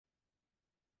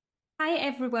Hi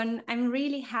everyone, I'm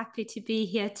really happy to be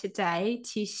here today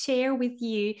to share with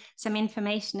you some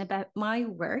information about my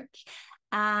work.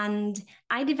 And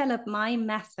I developed my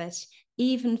method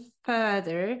even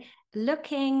further,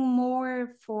 looking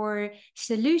more for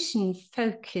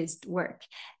solution-focused work.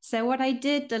 So what I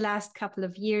did the last couple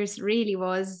of years really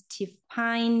was to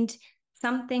find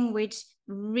something which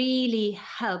really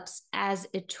helps as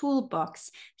a toolbox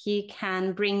you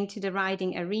can bring to the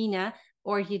riding arena,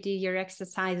 or you do your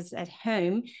exercises at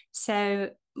home.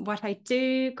 So what I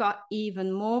do got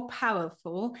even more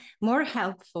powerful, more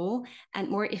helpful, and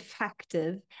more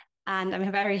effective. And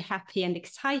I'm very happy and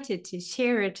excited to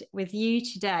share it with you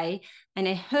today. And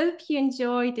I hope you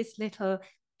enjoy this little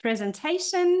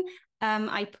presentation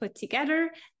I put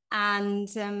together. And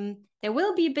there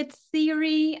will be a bit of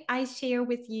theory I share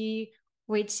with you,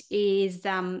 which is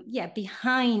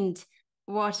behind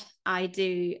what I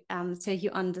do, so you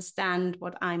understand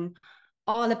what I'm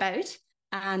all about.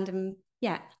 And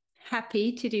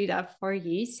happy to do that for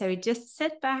you. So just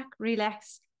sit back,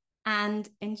 relax, and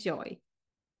enjoy.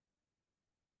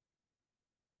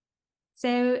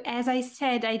 So as I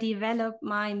said, I developed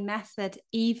my method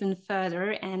even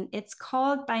further, and it's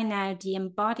called by now the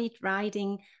Embodied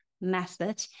Riding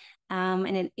Method.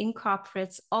 And it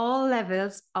incorporates all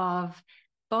levels of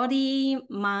body,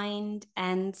 mind,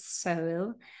 and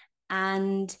soul.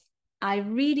 And I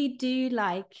really do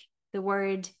like the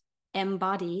word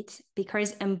embodied,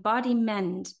 because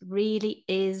embodiment really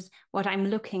is what I'm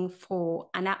looking for.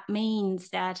 And that means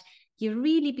that you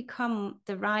really become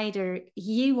the rider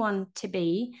you want to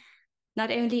be,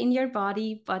 not only in your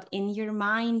body, but in your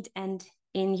mind and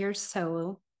in your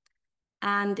soul.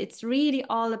 And it's really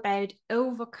all about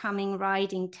overcoming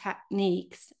riding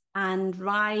techniques and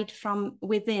ride from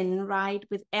within, ride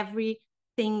with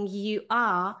everything you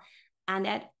are. And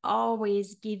that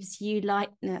always gives you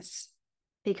lightness,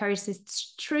 because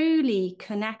it's truly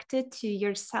connected to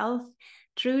yourself,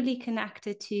 truly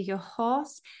connected to your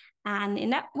horse. And in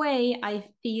that way, I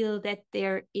feel that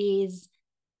there is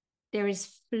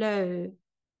flow.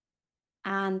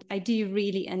 And I do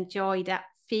really enjoy that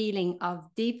feeling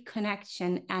of deep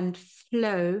connection and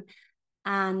flow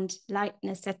and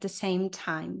lightness at the same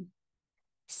time.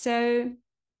 So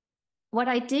what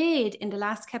I did in the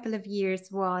last couple of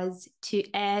years was to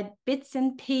add bits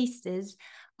and pieces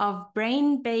of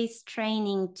brain-based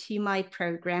training to my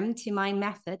program, to my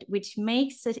method, which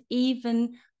makes it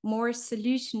even more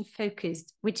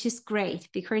solution-focused, which is great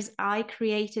because I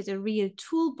created a real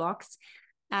toolbox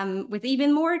with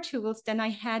even more tools than I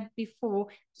had before.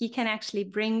 You can actually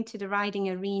bring to the riding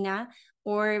arena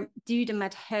or do them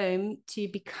at home to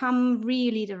become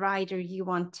really the rider you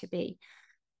want to be.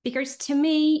 Because to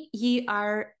me, you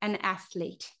are an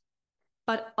athlete,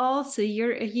 but also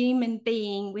you're a human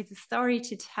being with a story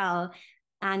to tell,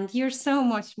 and you're so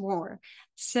much more.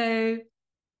 So,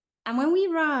 and when we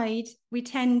ride, we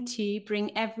tend to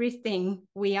bring everything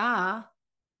we are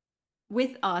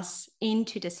with us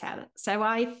into the saddle. So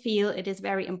I feel it is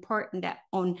very important that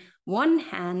on one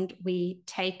hand, we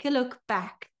take a look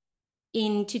back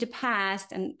into the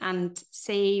past and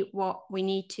see what we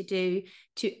need to do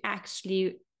to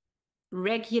actually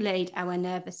regulate our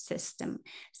nervous system.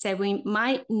 So we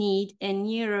might need a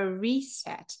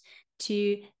neuro-reset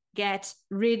to get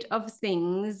rid of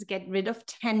things, get rid of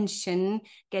tension,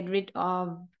 get rid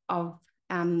of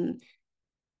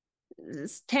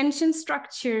tension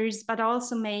structures, but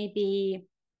also maybe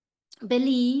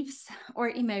beliefs or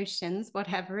emotions,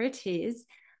 whatever it is.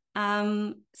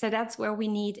 So that's where we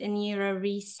need a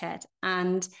neuro-reset.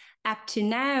 And up to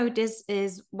now, this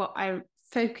is what I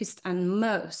focused on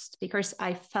most, because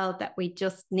I felt that we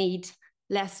just need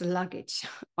less luggage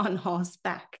on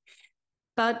horseback.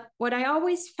 But what I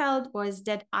always felt was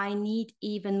that I need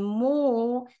even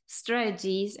more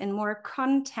strategies and more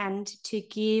content to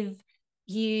give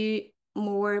you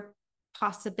more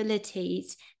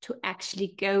possibilities to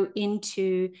actually go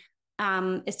into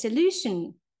a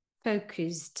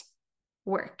solution-focused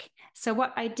work. So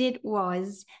what I did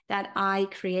was that I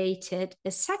created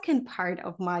a second part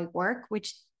of my work,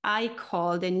 which I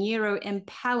call the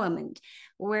Neuro-Empowerment,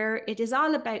 where it is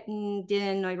all about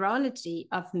the neurology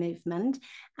of movement,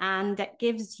 and that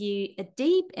gives you a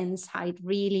deep insight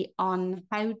really on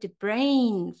how the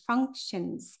brain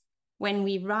functions when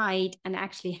we ride, and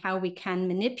actually how we can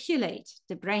manipulate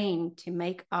the brain to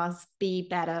make us be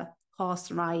better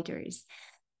horse riders.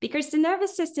 Because the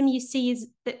nervous system, you see,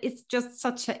 it's just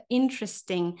such an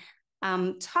interesting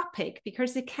topic,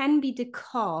 because it can be the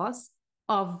cause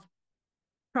of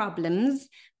problems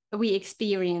we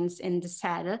experience in the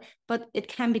saddle, but it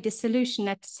can be the solution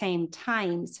at the same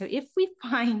time. So if we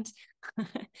find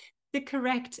the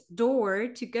correct door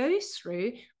to go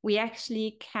through, we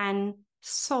actually can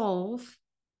solve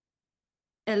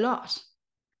a lot.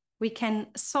 We can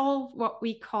solve what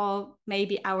we call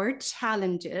maybe our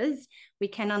challenges. We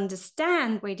can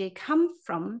understand where they come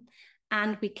from,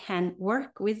 and we can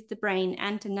work with the brain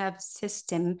and the nervous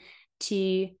system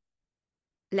to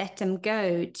let them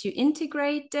go, to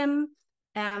integrate them,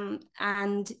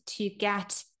 and to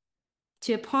get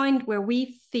to a point where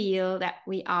we feel that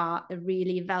we are a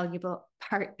really valuable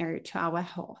partner to our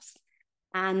horse.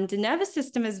 And the nervous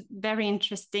system is very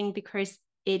interesting because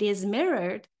it is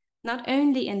mirrored not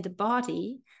only in the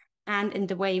body and in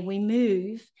the way we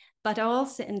move, but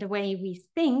also in the way we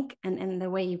think and in the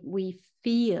way we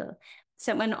feel.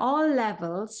 So on all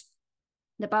levels,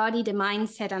 the body, the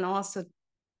mindset, and also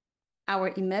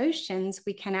our emotions,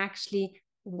 we can actually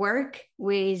work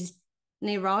with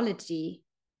neurology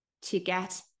to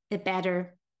get a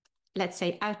better, let's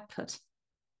say, output.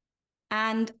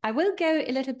 And I will go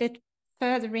a little bit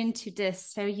further into this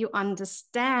so you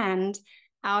understand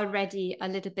already a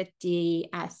little bit the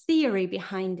theory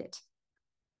behind it.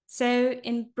 So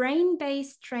in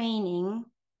brain-based training,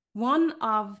 one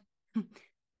of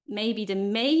maybe the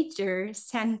major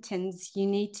sentence you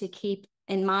need to keep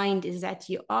in mind is that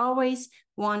you always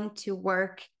want to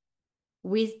work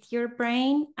with your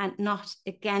brain and not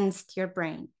against your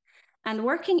brain. And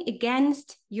working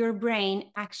against your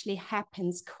brain actually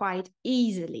happens quite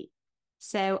easily.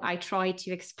 So I try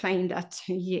to explain that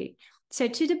to you. So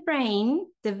to the brain,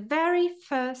 the very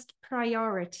first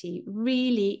priority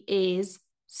really is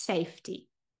safety.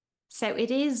 So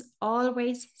it is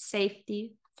always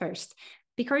safety first,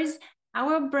 because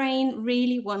our brain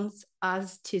really wants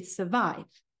us to survive.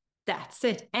 That's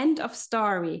it. End of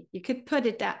story. You could put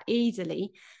it that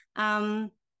easily.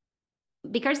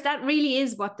 Because that really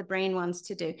is what the brain wants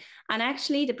to do. And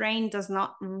actually, the brain does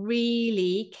not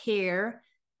really care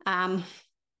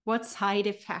what side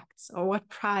effects or what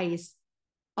price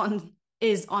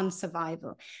is on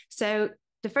survival. So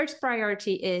the first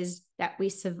priority is that we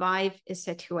survive a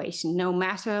situation, no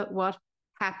matter what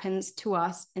happens to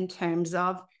us in terms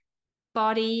of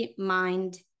body,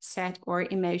 mind, set, or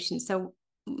emotion. So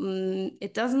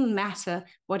it doesn't matter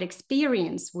what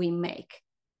experience we make,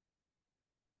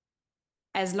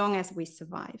 as long as we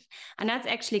survive. And that's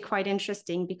actually quite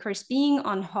interesting, because being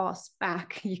on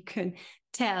horseback, you can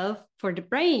tell for the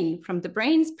brain, from the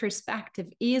brain's perspective,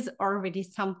 is already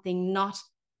something not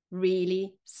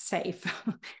really safe.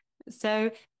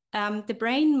 So the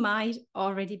brain might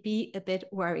already be a bit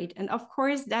worried. And of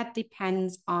course, that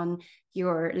depends on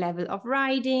your level of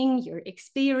riding, your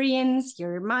experience,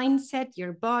 your mindset,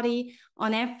 your body,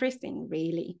 on everything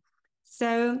really.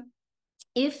 So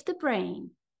if the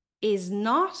brain is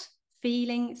not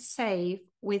feeling safe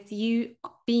with you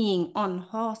being on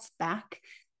horseback,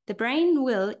 the brain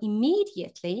will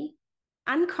immediately,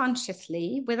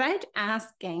 unconsciously, without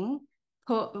asking,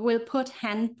 will put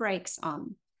handbrakes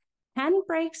on.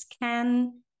 Handbrakes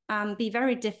can be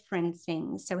very different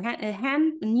things. So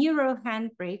a neuro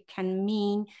handbrake can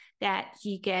mean that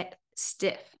you get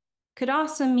stiff. Could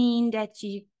also mean that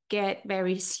you get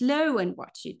very slow in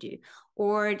what you do,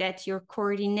 or that your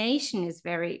coordination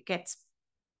gets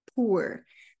poor.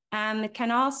 It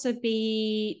can also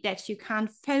be that you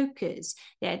can't focus,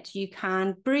 that you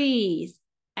can't breathe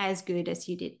as good as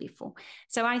you did before.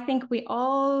 So I think we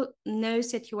all know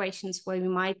situations where we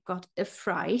might got a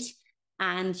fright,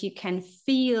 and you can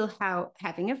feel how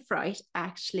having a fright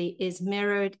actually is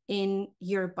mirrored in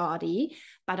your body,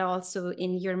 but also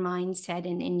in your mindset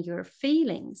and in your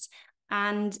feelings.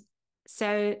 And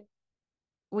so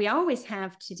we always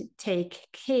have to take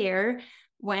care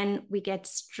when we get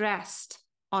stressed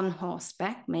on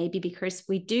horseback, maybe because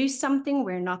we do something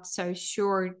we're not so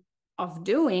sure of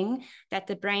doing, that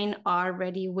the brain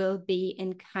already will be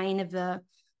in kind of a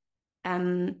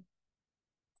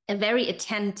very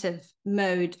attentive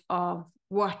mode of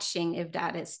watching if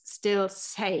that is still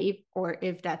safe, or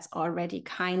if that's already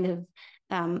kind of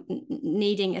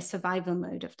needing a survival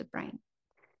mode of the brain.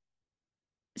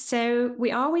 So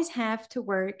we always have to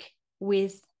work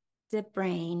with the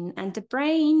brain, and the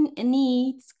brain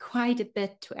needs quite a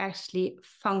bit to actually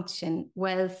function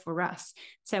well for us.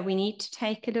 So we need to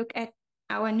take a look at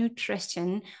our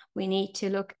nutrition. We need to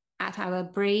look at our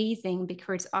breathing,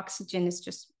 because oxygen is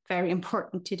just very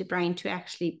important to the brain to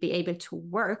actually be able to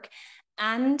work,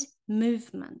 and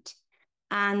movement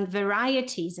and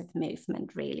varieties of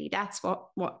movement. Really, that's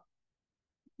what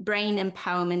brain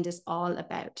empowerment is all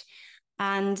about.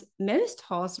 And most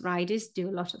horse riders do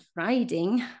a lot of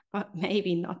riding, but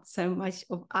maybe not so much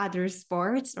of other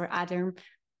sports or other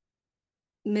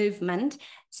movement.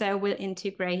 So we'll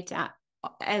integrate that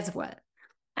as well.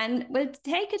 And we'll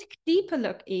take a deeper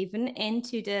look even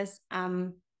into this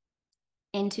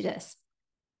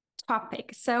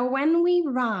topic. So when we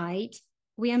ride,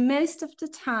 we are most of the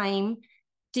time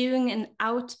doing an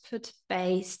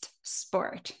output-based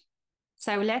sport.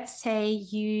 So let's say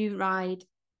you ride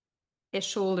a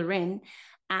shoulder in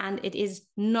and it is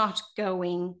not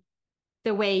going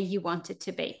the way you want it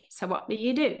to be. So what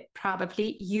do?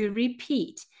 Probably you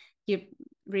repeat. You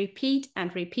repeat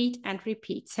and repeat and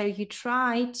repeat. So you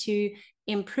try to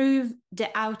improve the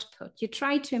output. You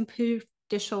try to improve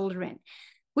the shoulder in,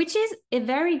 which is a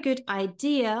very good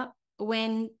idea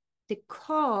when the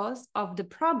cause of the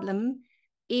problem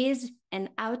is an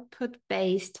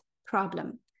output-based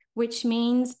problem, which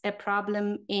means a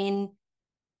problem in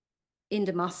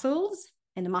the muscles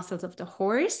of the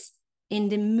horse, in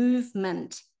the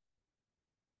movement.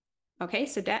 Okay,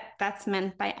 so that's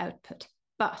meant by output.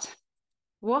 But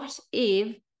what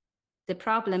if the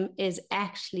problem is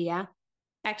actually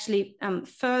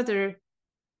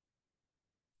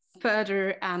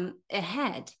further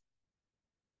ahead?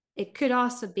 It could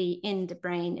also be in the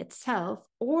brain itself,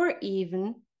 or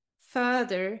even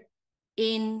further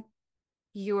in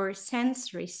your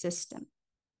sensory system.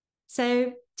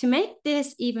 So to make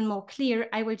this even more clear,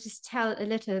 I will just tell a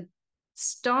little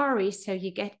story so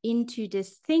you get into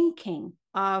this thinking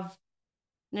of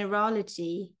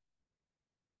neurology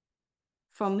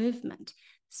for movement.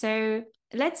 So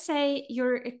let's say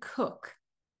you're a cook.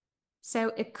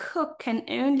 So a cook can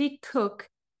only cook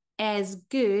as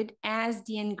good as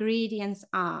the ingredients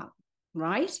are,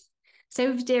 right?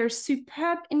 So if they're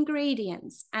superb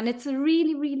ingredients and it's a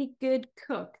really, really good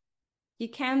cook, you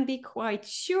can be quite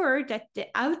sure that the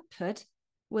output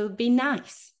will be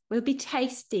nice, will be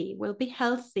tasty, will be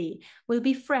healthy, will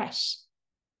be fresh,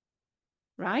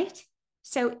 right?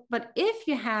 So, but if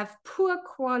you have poor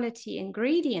quality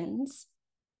ingredients,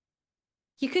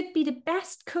 you could be the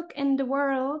best cook in the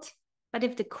world, but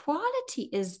if the quality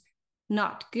is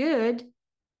not good,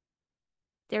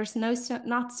 there's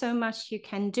not so much you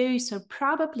can do. So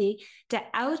probably the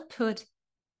output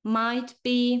might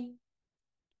be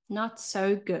not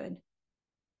so good.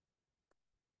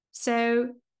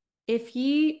 So if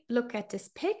you look at this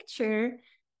picture,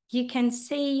 you can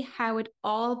see how it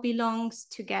all belongs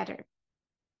together.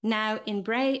 Now in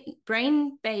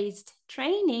brain-based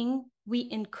training, we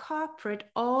incorporate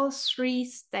all three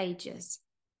stages.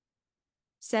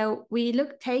 So we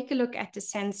take a look at the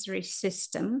sensory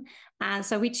system. And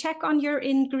so we check on your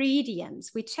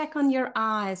ingredients, we check on your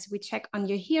eyes, we check on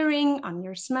your hearing, on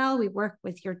your smell, we work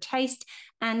with your taste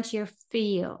and your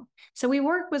feel. So we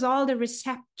work with all the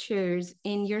receptors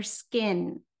in your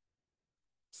skin,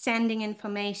 sending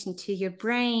information to your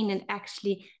brain and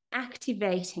actually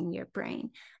activating your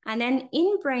brain. And then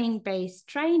in brain-based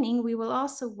training, we will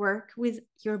also work with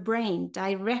your brain,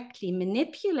 directly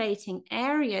manipulating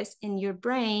areas in your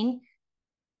brain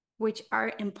which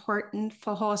are important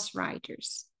for horse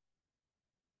riders.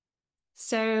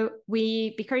 So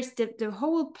because the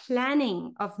whole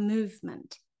planning of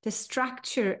movement, the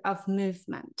structure of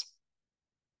movement,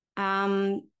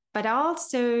 but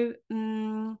also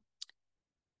the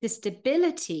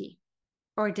stability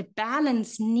or the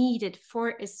balance needed for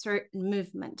a certain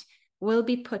movement will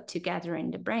be put together in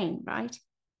the brain, right?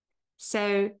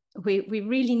 So we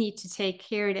really need to take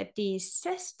care that these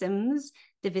systems,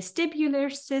 the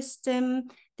vestibular system,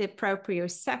 the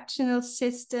proprioceptional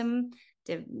system,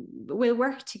 will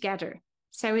work together.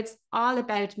 So it's all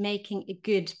about making a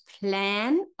good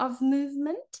plan of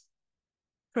movement,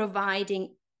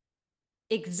 providing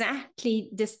exactly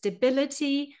the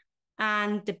stability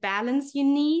and the balance you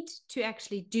need to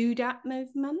actually do that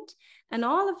movement. And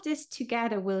all of this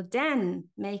together will then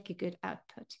make a good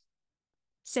output.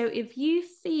 So if you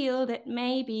feel that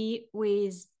maybe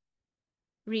with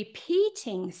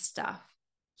repeating stuff,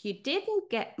 you didn't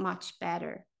get much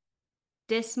better,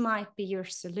 this might be your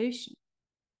solution,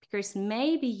 because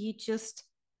maybe you just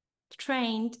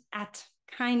trained at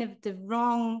kind of the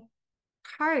wrong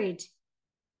part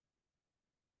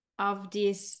of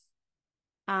this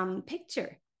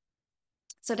picture.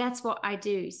 So that's what I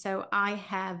do. So I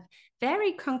have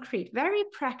very concrete, very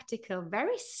practical,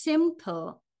 very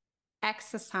simple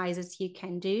exercises you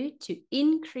can do to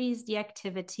increase the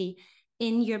activity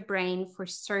in your brain for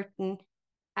certain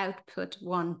output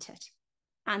wanted.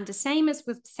 And the same as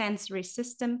with sensory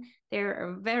system, there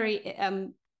are very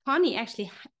funny, actually,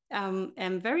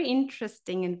 very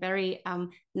interesting and very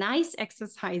nice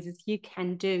exercises you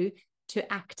can do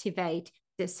to activate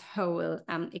this whole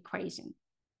equation.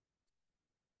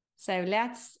 So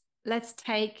let's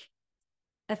take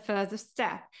a further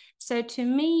step. So to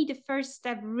me, the first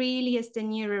step really is the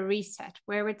Neuro-Reset,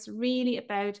 where it's really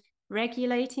about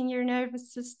regulating your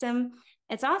nervous system.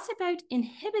 It's also about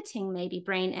inhibiting maybe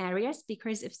brain areas,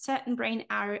 because if certain brain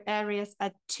areas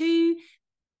are too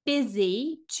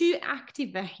busy, too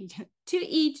activated, too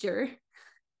eager,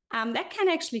 that can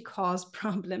actually cause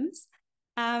problems.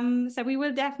 So we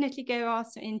will definitely go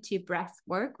also into breath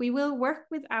work. We will work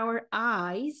with our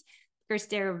eyes, because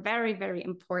they're very, very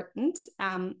important,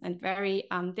 and very,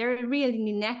 they're really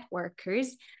networkers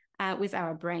with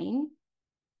our brain.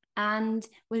 And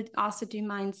we'll also do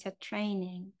mindset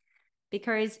training,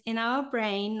 because in our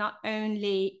brain, not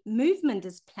only movement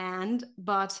is planned,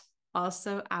 but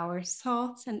also our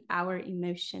thoughts and our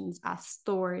emotions are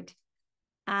stored.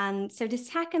 And so the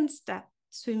second step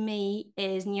to me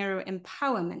is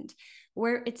neuro-empowerment,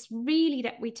 where it's really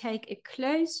that we take a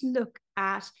close look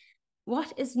at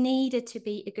what is needed to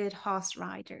be a good horse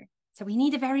rider. So we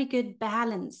need a very good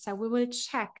balance. So we will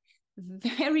check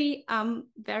very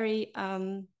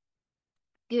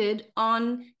good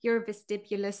on your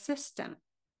vestibular system,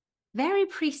 very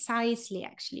precisely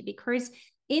actually, because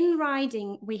in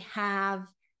riding we have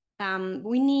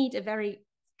we need a very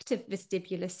active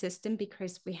vestibular system,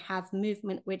 because we have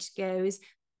movement which goes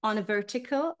on a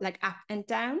vertical, like up and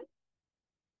down,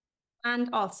 and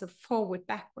also forward,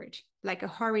 backward, like a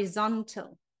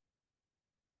horizontal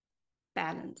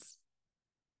balance.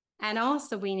 And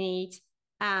also we need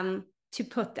to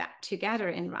put that together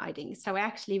in riding. So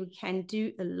actually we can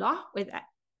do a lot with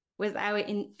our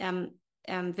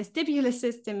vestibular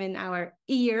system in our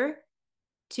ear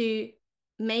to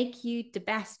make you the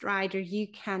best rider you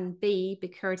can be,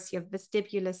 because your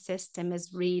vestibular system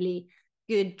is really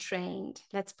good trained.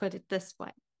 Let's put it this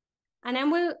way. And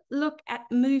then we'll look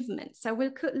at movement. So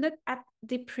we'll look at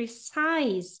the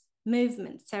precise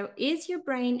movement. So is your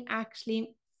brain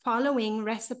actually following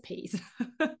recipes?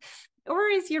 Or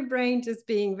is your brain just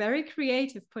being very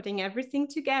creative, putting everything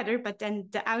together, but then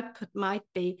the output might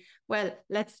be, well,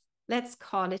 let's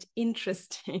call it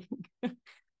interesting,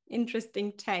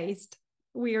 interesting taste,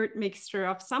 weird mixture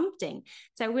of something.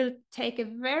 So we'll take a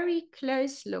very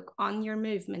close look on your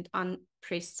movement, on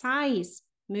precise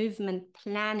movement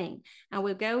planning, and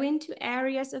we'll go into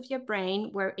areas of your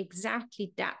brain where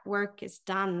exactly that work is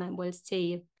done, and we'll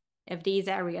see if these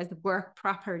areas work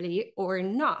properly or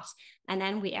not. And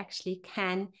then we actually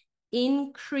can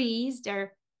increase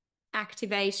their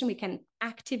activation. We can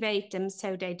activate them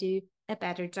so they do a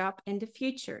better job in the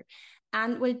future.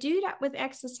 And we'll do that with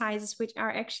exercises which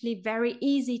are actually very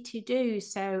easy to do.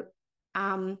 So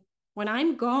when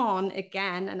I'm gone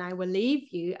again and I will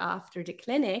leave you after the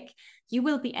clinic, you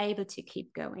will be able to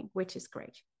keep going, which is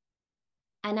great.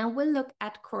 And I will look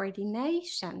at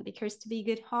coordination, because to be a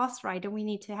good horse rider, we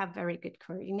need to have very good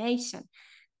coordination.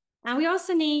 And we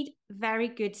also need very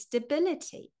good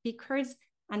stability, because,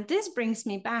 and this brings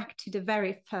me back to the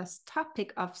very first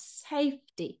topic of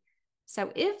safety.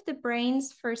 So if the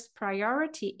brain's first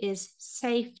priority is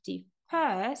safety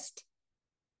first,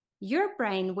 your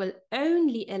brain will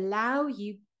only allow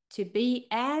you to be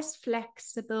as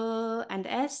flexible and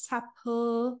as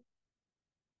supple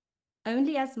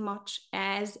only as much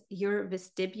as your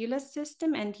vestibular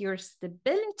system and your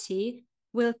stability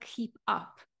will keep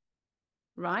up,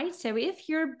 right? So if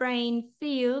your brain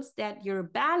feels that your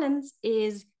balance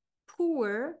is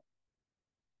poor,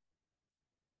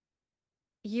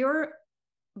 your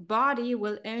body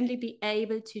will only be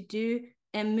able to do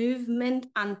a movement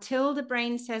until the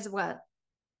brain says, well,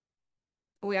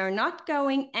 we are not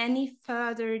going any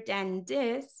further than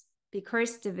this,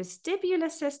 because the vestibular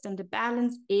system, the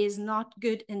balance is not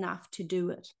good enough to do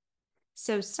it.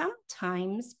 So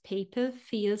sometimes people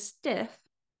feel stiff,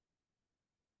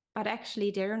 but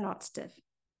actually they're not stiff.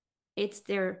 It's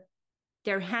their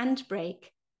handbrake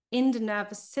in the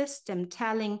nervous system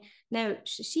telling, no,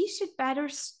 she should better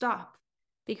stop,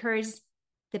 because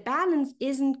the balance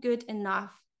isn't good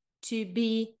enough to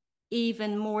be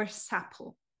even more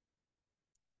supple.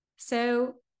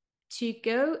 So to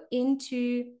go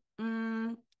into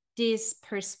this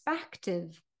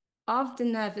perspective of the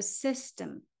nervous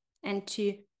system, and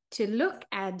to look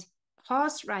at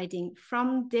horse riding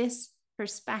from this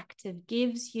perspective,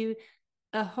 gives you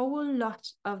a whole lot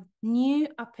of new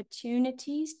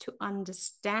opportunities to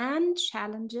understand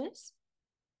challenges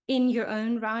in your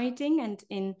own riding and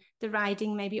in the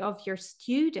riding maybe of your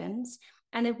students.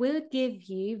 And it will give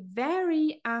you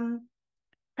very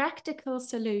practical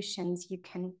solutions you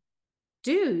can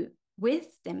do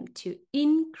with them to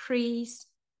increase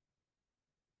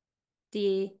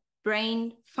the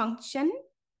brain function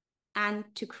and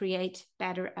to create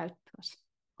better output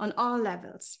on all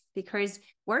levels, because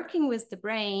working with the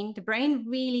brain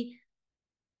really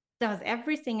does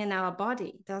everything in our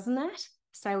body, doesn't it?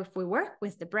 So if we work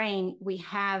with the brain, we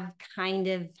have kind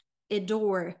of a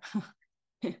door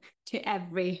to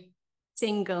every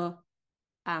single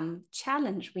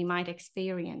challenge we might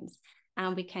experience.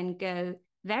 And we can go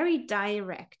very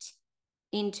direct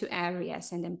into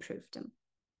areas and improve them.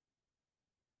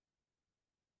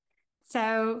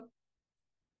 So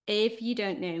if you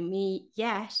don't know me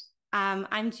yet,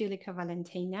 I'm Julica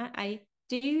Valentiner. I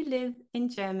do live in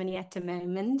Germany at the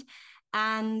moment,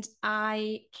 and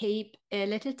I keep a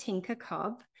little tinker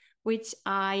cub, which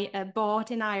I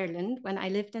bought in Ireland when I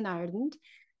lived in Ireland.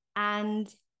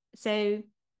 And so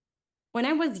when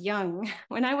I was young,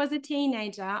 when I was a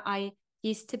teenager, I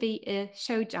used to be a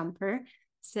show jumper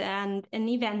and an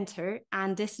eventer.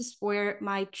 And this is where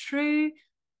my true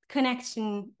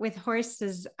connection with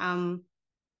horses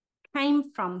came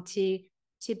from,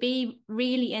 to be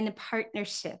really in a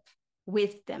partnership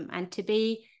with them and to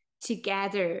be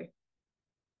together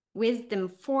with them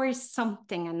for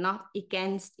something and not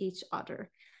against each other.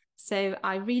 So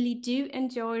I really do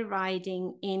enjoy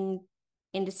riding in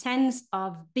the sense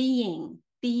of being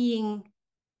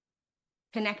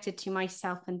connected to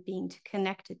myself and being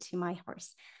connected to my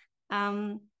horse.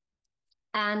 And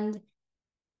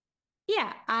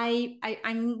yeah,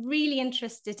 I'm really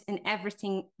interested in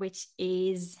everything which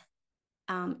is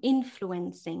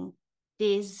influencing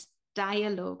this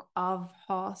dialogue of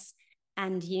horse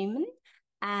and human.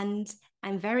 And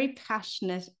I'm very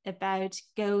passionate about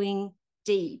going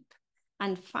deep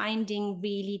and finding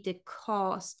really the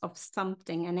cause of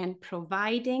something and then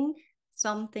providing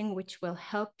something which will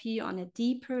help you on a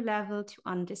deeper level to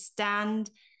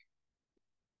understand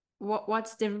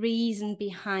what's the reason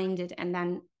behind it. And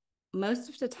then most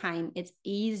of the time it's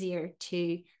easier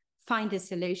to find a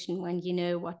solution when you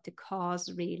know what the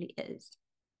cause really is.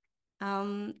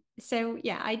 So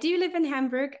yeah, I do live in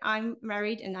Hamburg. I'm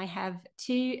married and I have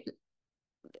two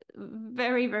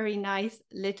very, very nice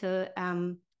little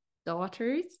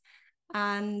daughters.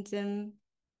 And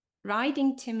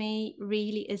riding to me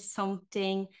really is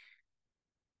something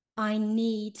I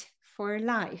need for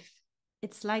life.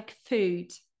 It's like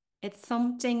food. It's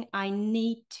something I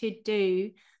need to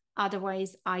do.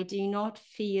 Otherwise, I do not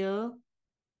feel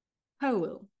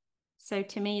whole. So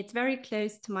to me, it's very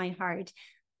close to my heart.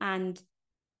 And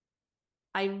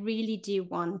I really do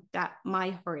want that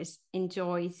my horse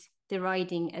enjoys the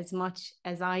riding as much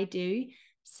as I do.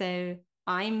 So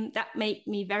that made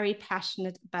me very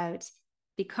passionate about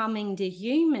becoming the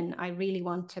human I really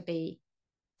want to be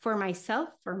for myself,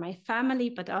 for my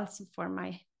family, but also for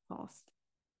my horse.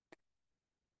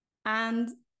 And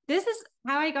this is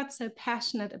how I got so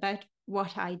passionate about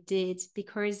what I did,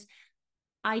 because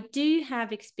I do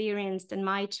have experienced in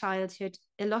my childhood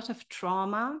a lot of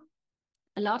trauma,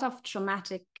 a lot of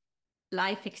traumatic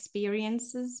life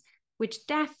experiences, which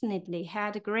definitely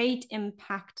had a great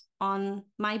impact on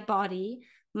my body,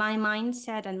 my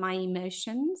mindset, and my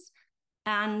emotions.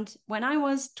 And when I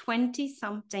was 20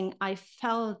 something, I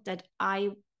felt that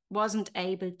I wasn't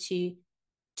able to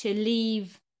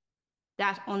leave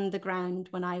that on the ground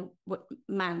when I would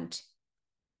mount.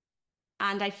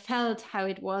 And I felt how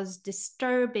it was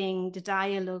disturbing the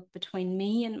dialogue between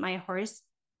me and my horse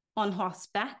on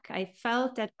horseback. I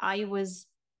felt that I was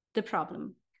the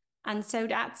problem. And so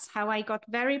that's how I got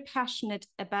very passionate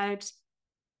about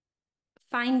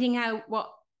finding out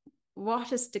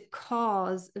what is the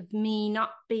cause of me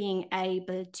not being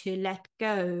able to let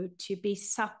go, to be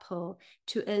supple,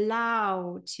 to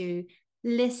allow, to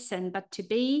listen, but to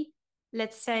be,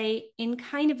 let's say, in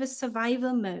kind of a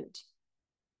survival mode.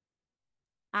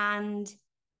 And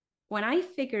when I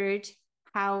figured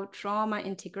how trauma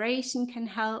integration can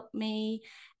help me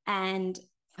and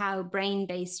how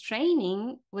brain-based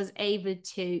training was able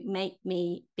to make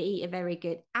me be a very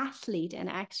good athlete and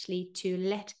actually to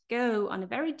let go on a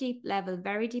very deep level,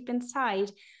 very deep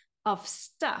inside of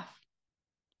stuff,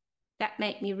 that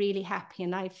made me really happy.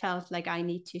 And I felt like I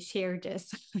need to share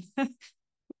this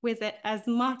with as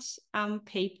much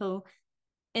people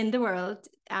in the world,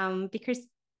 because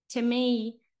to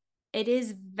me, it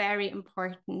is very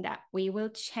important that we will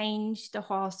change the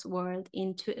horse world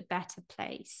into a better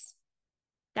place.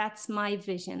 That's my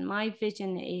vision. My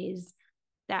vision is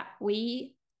that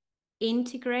we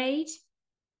integrate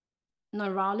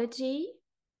neurology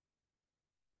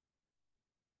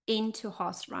into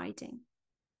horse riding,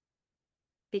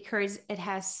 because it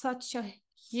has such a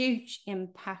huge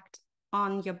impact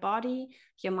on your body,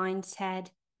 your mindset,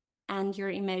 and your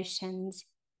emotions.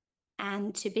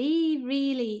 And to be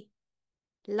really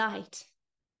light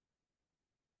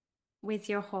with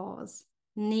your horse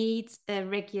needs a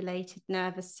regulated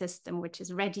nervous system, which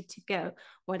is ready to go,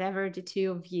 whatever the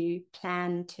two of you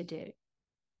plan to do.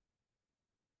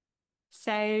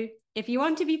 So if you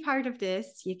want to be part of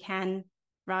this, you can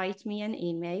write me an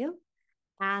email,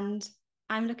 and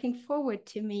I'm looking forward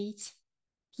to meet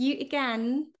you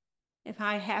again if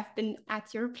I have been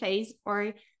at your place,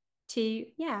 or to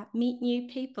meet new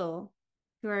people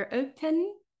who are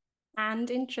open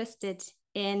and interested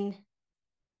in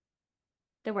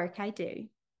the work I do.